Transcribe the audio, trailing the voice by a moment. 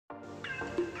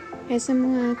Hai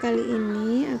semua, kali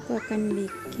ini aku akan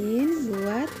bikin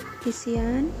buat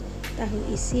isian tahu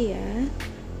isi ya.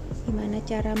 Gimana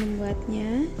cara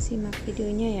membuatnya? Simak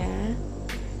videonya ya.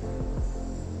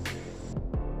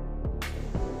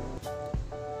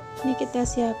 Ini kita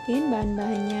siapin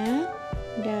bahan-bahannya.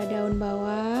 Ada daun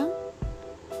bawang,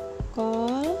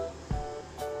 kol,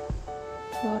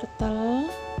 wortel.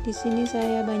 Di sini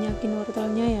saya banyakin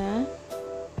wortelnya ya.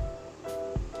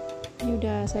 Ini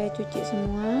udah saya cuci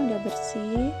semua, udah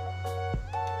bersih.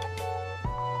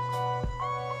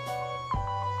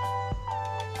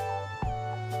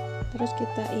 Terus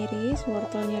kita iris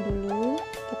wortelnya dulu,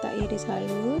 kita iris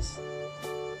halus.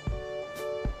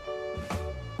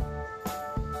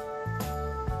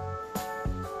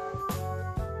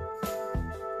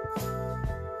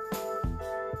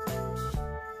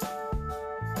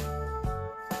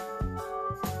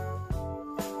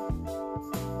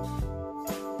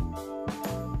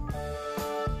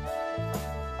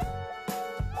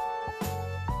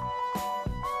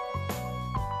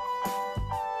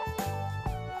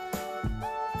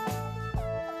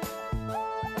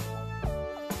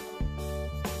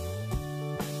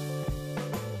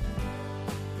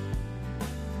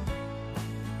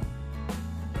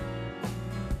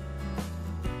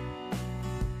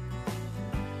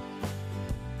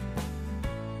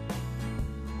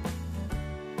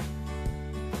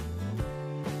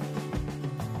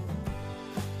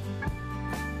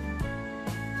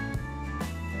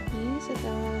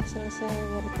 Setelah selesai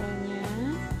wortelnya,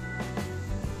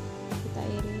 kita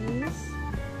iris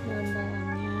daun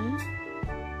bawangnya.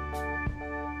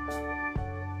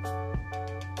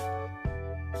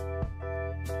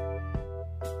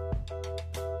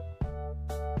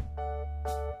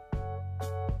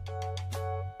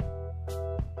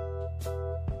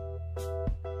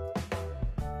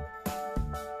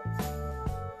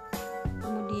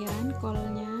 Kemudian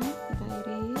kolnya kita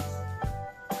iris.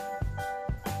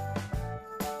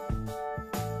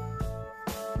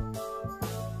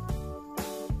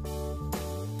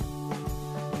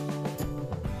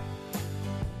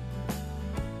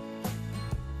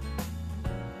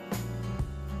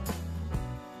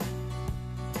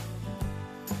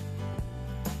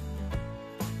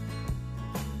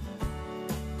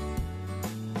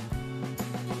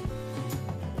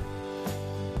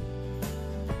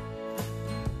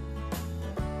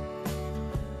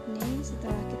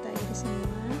 Setelah kita iris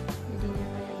semua, jadinya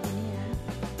kayak gini ya.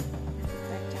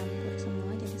 Kita campur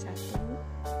semua jadi satu.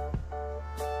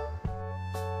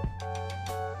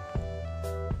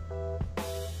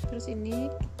 Terus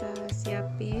ini kita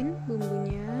siapin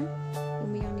bumbunya.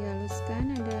 Bumbu yang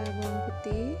dihaluskan ada bawang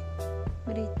putih,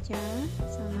 merica,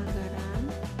 sama garam.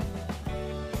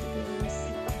 Terus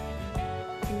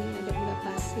ini ada gula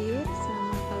pasir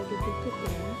sama kaldu bubuk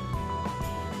ya.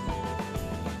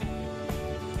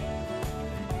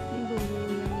 Bumbu yang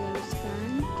dihaluskan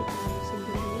kita halusin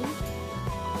dulu.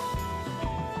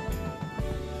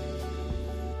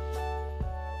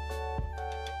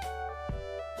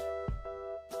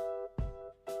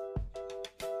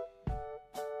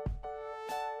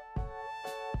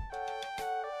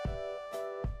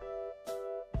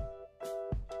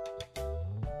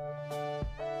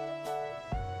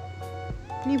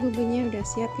 Ini bumbunya udah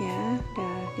siap ya,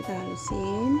 udah kita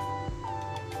halusin.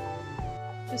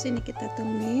 Terus ini kita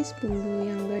tumis bumbu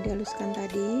yang udah dihaluskan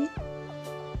tadi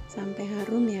sampai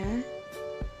harum ya.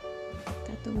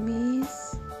 Kita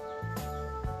tumis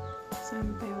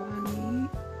sampai wangi.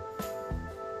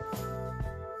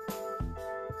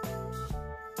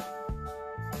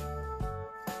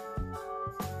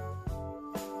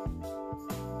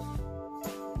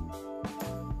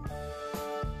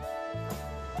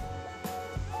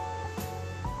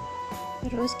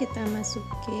 Terus kita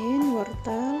masukin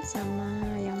wortel sama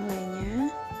yang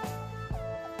lainnya.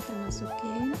 Kita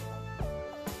masukin.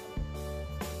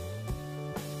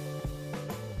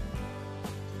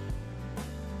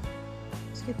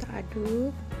 Terus kita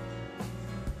aduk.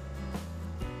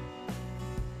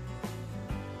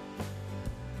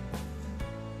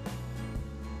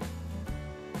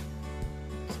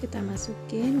 Terus kita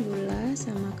masukin gula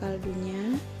sama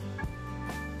kaldunya.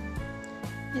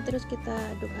 Ini terus kita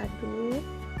aduk-aduk.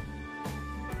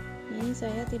 Ini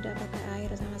saya tidak pakai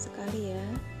air sama sekali ya.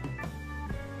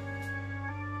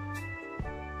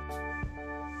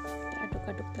 Kita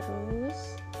aduk-aduk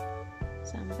terus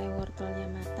sampai wortelnya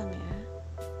matang ya.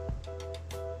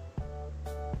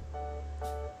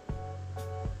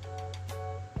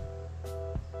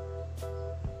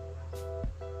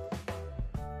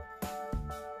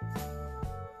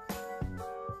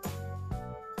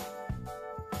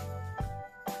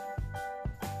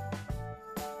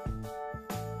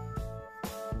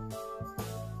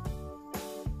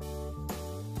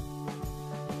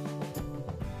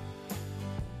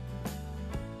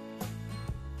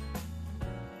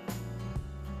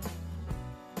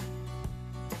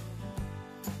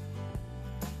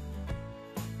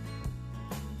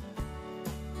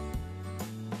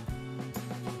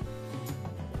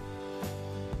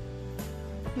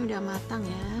 Ini udah matang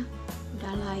ya,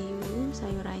 udah layu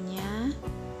sayurannya.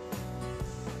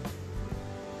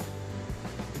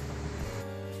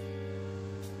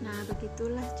 Nah,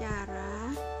 begitulah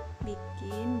cara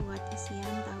bikin buat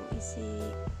isian tahu isi.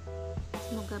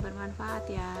 Semoga bermanfaat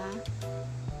ya.